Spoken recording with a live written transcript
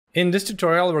In this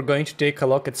tutorial, we're going to take a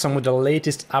look at some of the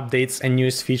latest updates and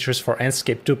newest features for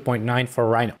Enscape 2.9 for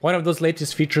Rhino. One of those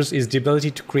latest features is the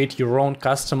ability to create your own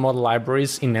custom model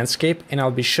libraries in Enscape, and I'll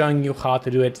be showing you how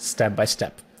to do it step by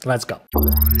step. Let's go.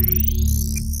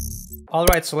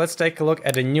 Alright, so let's take a look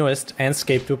at the newest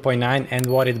Enscape 2.9 and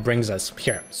what it brings us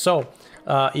here. So,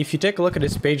 if you take a look at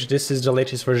this page, this is the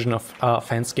latest version of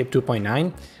Enscape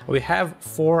 2.9. We have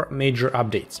four major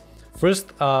updates.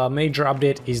 First major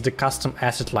update is the custom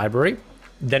asset library.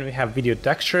 Then we have video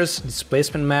textures,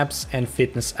 displacement maps, and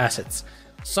fitness assets.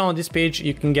 So on this page,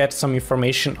 you can get some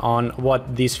information on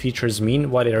what these features mean,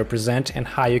 what they represent, and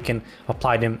how you can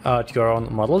apply them to your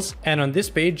own models. And on this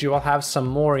page, you will have some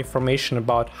more information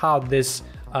about how this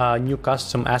new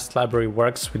custom asset library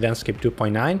works with Enscape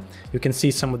 2.9. You can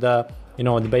see some of the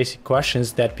the basic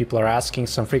questions that people are asking,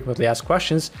 some frequently asked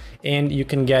questions, and you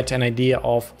can get an idea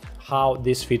of how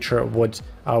this feature would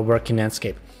work in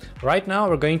Enscape. Right now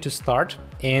we're going to start,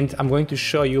 and I'm going to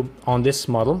show you on this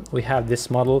model. We have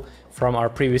this model from our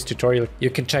previous tutorial.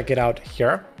 You can check it out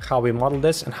here, how we modeled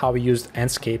this and how we used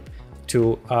Enscape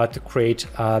to create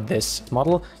this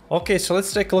model. Okay, so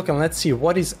let's take a look and let's see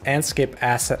what is Enscape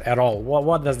asset at all.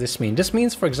 What does this mean? This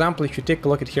means, for example, if you take a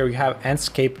look at here, you have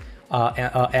Enscape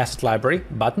asset library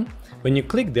button. When you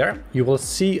click there, you will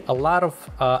see a lot of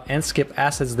Enscape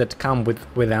assets that come with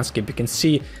Enscape. You can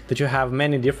see that you have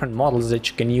many different models that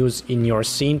you can use in your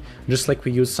scene, just like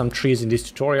we use some trees in this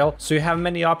tutorial. So you have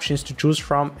many options to choose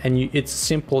from, and it's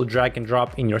simple drag and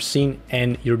drop in your scene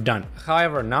and you're done.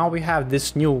 However, now we have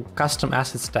this new custom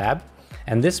assets tab,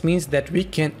 and this means that we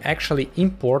can actually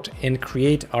import and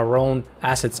create our own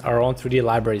assets, our own 3D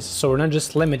libraries. So we're not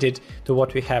just limited to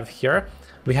what we have here.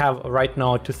 We have right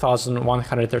now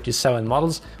 2,137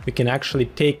 models. We can actually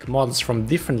take models from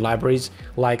different libraries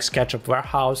like SketchUp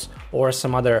Warehouse or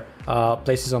some other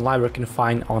places online where you can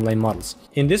find online models.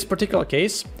 In this particular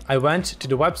case, I went to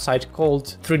the website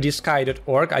called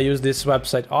 3dsky.org. I use this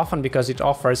website often because it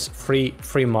offers free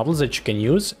models that you can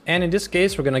use. And in this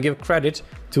case, we're going to give credit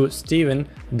to Steven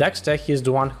Dexter. He is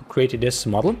the one who created this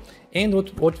model. And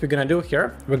what we're gonna do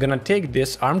here, we're gonna take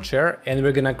this armchair and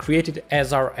we're gonna create it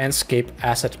as our Enscape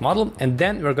asset model, and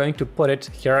then we're going to put it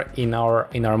here in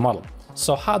our model.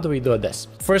 So how do we do this?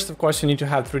 First, of course, you need to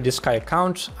have 3dsky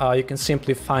account. You can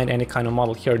simply find any kind of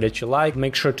model here that you like.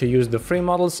 Make sure to use the free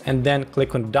models and then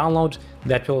click on download.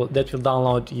 That will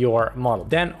download your model.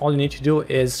 Then all you need to do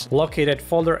is locate that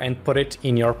folder and put it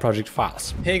in your project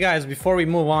files. Hey guys, before we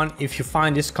move on, if you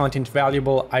find this content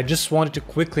valuable, I just wanted to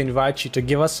quickly invite you to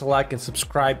give us a like and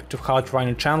subscribe to How to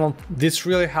Rhino channel. This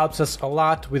really helps us a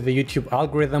lot with the YouTube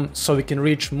algorithm, so we can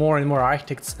reach more and more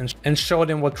architects and show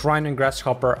them what Rhino and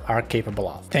Grasshopper are capable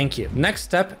of. Thank you. Next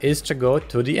step is to go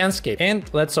to the Enscape,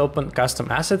 and let's open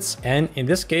custom assets, and in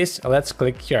this case let's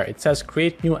click here. It says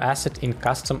create new asset in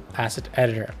custom asset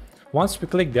editor. Once we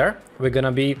click there, we're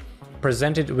gonna be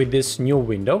presented with this new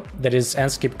window that is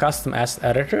Enscape custom asset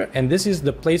editor, and this is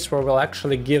the place where we'll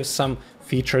actually give some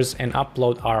features and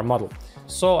upload our model.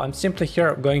 So I'm simply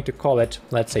here going to call it,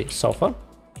 let's say, sofa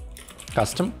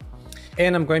custom,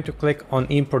 and I'm going to click on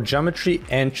import geometry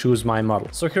and choose my model.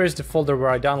 So here is the folder where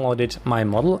I downloaded my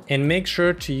model, and make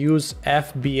sure to use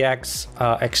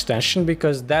FBX extension,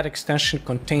 because that extension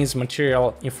contains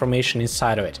material information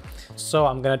inside of it. So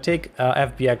I'm gonna take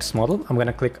FBX model, I'm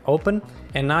gonna click open,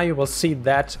 and now you will see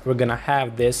that we're gonna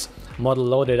have this model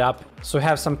loaded up. So we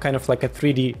have some kind of like a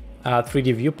 3D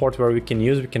viewport where we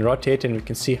can rotate and we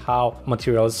can see how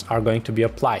materials are going to be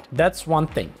applied. That's one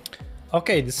thing.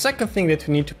 Okay, the second thing that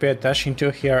we need to pay attention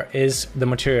to here is the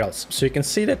materials. So you can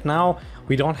see that now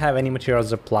we don't have any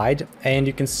materials applied, and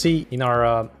you can see in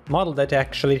our model that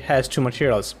actually has two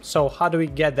materials. So how do we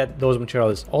get those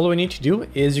materials? All we need to do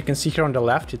is, you can see here on the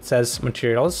left it says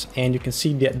materials, and you can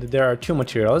see that there are two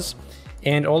materials.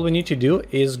 And all we need to do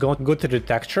is go to the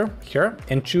texture here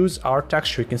and choose our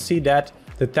texture. You can see that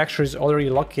the texture is already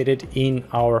located in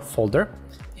our folder,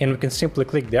 and we can simply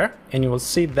click there and you will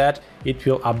see that it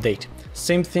will update.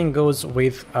 Same thing goes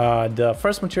with the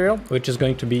first material, which is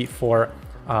going to be for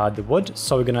the wood.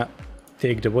 So we're gonna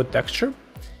take the wood texture,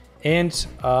 and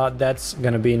that's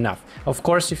gonna be enough. Of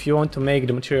course, if you want to make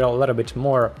the material a little bit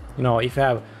more,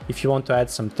 if you want to add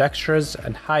some textures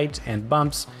and height and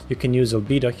bumps, you can use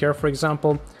albedo here, for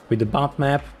example, with the bump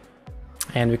map,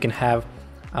 and we can have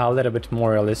a little bit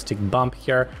more realistic bump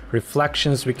here.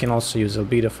 Reflections, we can also use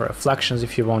albedo for reflections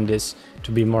if you want this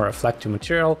to be more reflective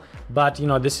material. But you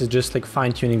know, this is just like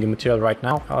fine-tuning the material right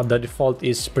now. The default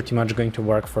is pretty much going to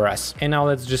work for us. And now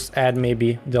let's just add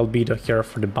maybe the albedo here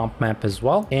for the bump map as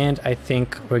well. And I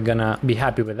think we're gonna be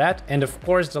happy with that. And of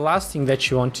course, the last thing that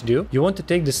you want to do, you want to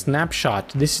take the snapshot.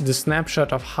 This is the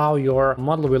snapshot of how your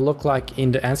model will look like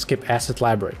in the Enscape asset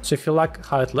library. So if you like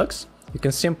how it looks, you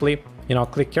can simply, you know,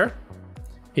 click here.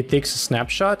 It takes a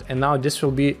snapshot, and now this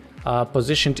will be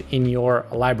positioned in your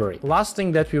library. Last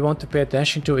thing that we want to pay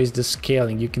attention to is the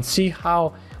scaling. You can see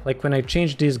how, like when I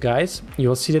change these guys,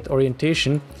 you'll see that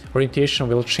orientation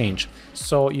will change.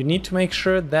 So you need to make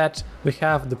sure that we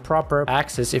have the proper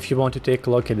axis if you want to take a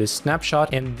look at this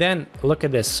snapshot. And then look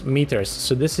at this, meters.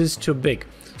 So this is too big.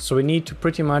 So we need to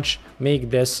pretty much make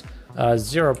this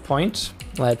 0 point,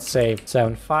 let's say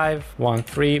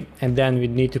 7513, and then we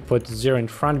need to put 0 in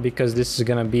front because this is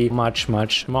gonna be much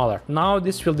smaller. Now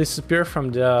this will disappear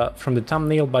from the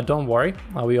thumbnail, but don't worry,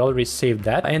 we already saved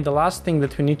that. And the last thing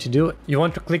that we need to do, you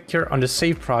want to click here on the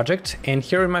save project, and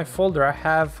here in my folder I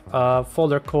have a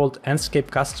folder called Enscape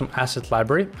Custom Asset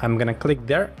Library. I'm gonna click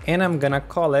there and I'm gonna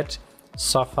call it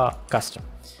Sofa Custom.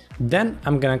 Then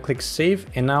I'm gonna click save,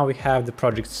 and now we have the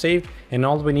project saved, and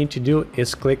all we need to do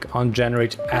is click on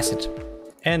generate asset,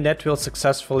 and that will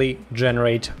successfully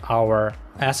generate our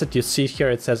asset. You see here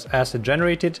it says asset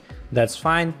generated. That's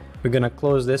fine. We're gonna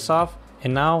close this off,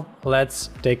 and now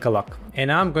let's take a look. And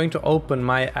now I'm going to open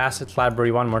my asset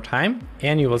library one more time,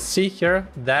 and you will see here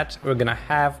that we're gonna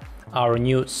have our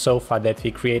new sofa that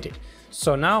we created.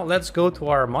 So now let's go to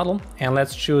our model and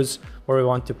let's choose where we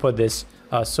want to put this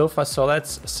sofa. So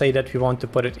let's say that we want to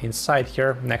put it inside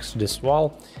here next to this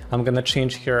wall. I'm gonna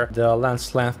change here the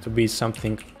lens length to be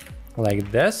something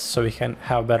like this so we can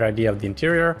have a better idea of the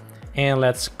interior. And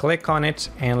let's click on it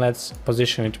and let's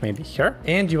position it maybe here.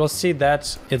 And you will see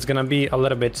that it's gonna be a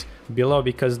little bit below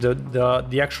because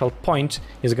the actual point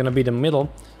is gonna be the middle.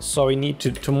 So we need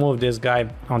to move this guy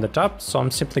on the top. So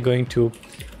I'm simply going to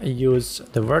use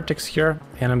the vertex here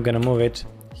and I'm gonna move it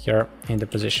here in the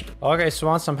position. Okay, so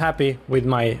once I'm happy with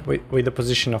with the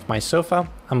position of my sofa,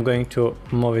 I'm going to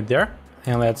move it there,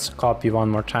 and let's copy one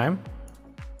more time,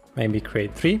 maybe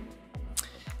create 3,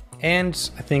 and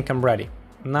I think I'm ready.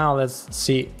 Now let's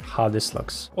see how this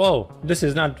looks. Whoa, this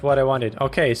is not what I wanted.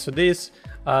 Okay, so these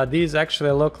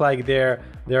actually look like they're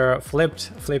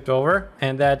flipped over,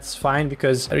 and that's fine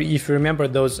because if you remember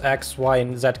those X, Y,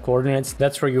 and Z coordinates,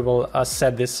 that's where you will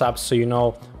set this up so you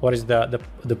know what is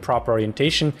the proper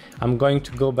orientation. I'm going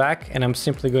to go back and I'm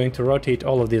simply going to rotate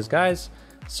all of these guys.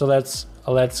 So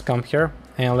let's come here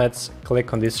and let's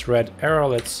click on this red arrow.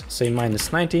 Let's say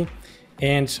 -90,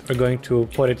 and we're going to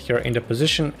put it here in the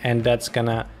position, and that's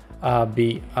gonna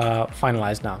be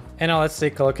finalized now. And now let's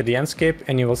take a look at the Enscape,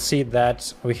 and you will see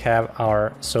that we have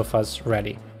our sofas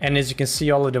ready. And as you can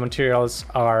see, all of the materials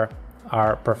are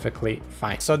perfectly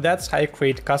fine. So that's how you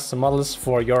create custom models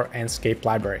for your Enscape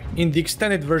library. In the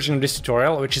extended version of this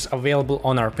tutorial, which is available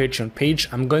on our Patreon page,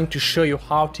 I'm going to show you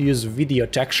how to use video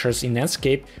textures in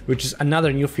Enscape, which is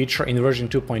another new feature in version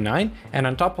 2.9. And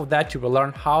on top of that, you will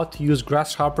learn how to use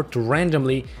Grasshopper to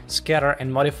randomly scatter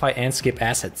and modify Enscape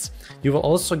assets. You will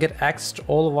also get access to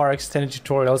all of our extended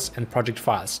tutorials and project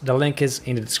files. The link is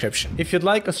in the description. If you'd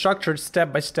like a structured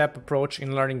step-by-step approach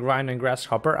in learning Rhino and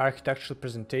Grasshopper architectural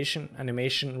presentation,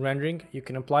 animation, rendering, you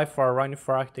can apply for our Rhino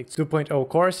for Architects 2.0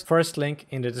 course. First link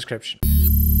in the description.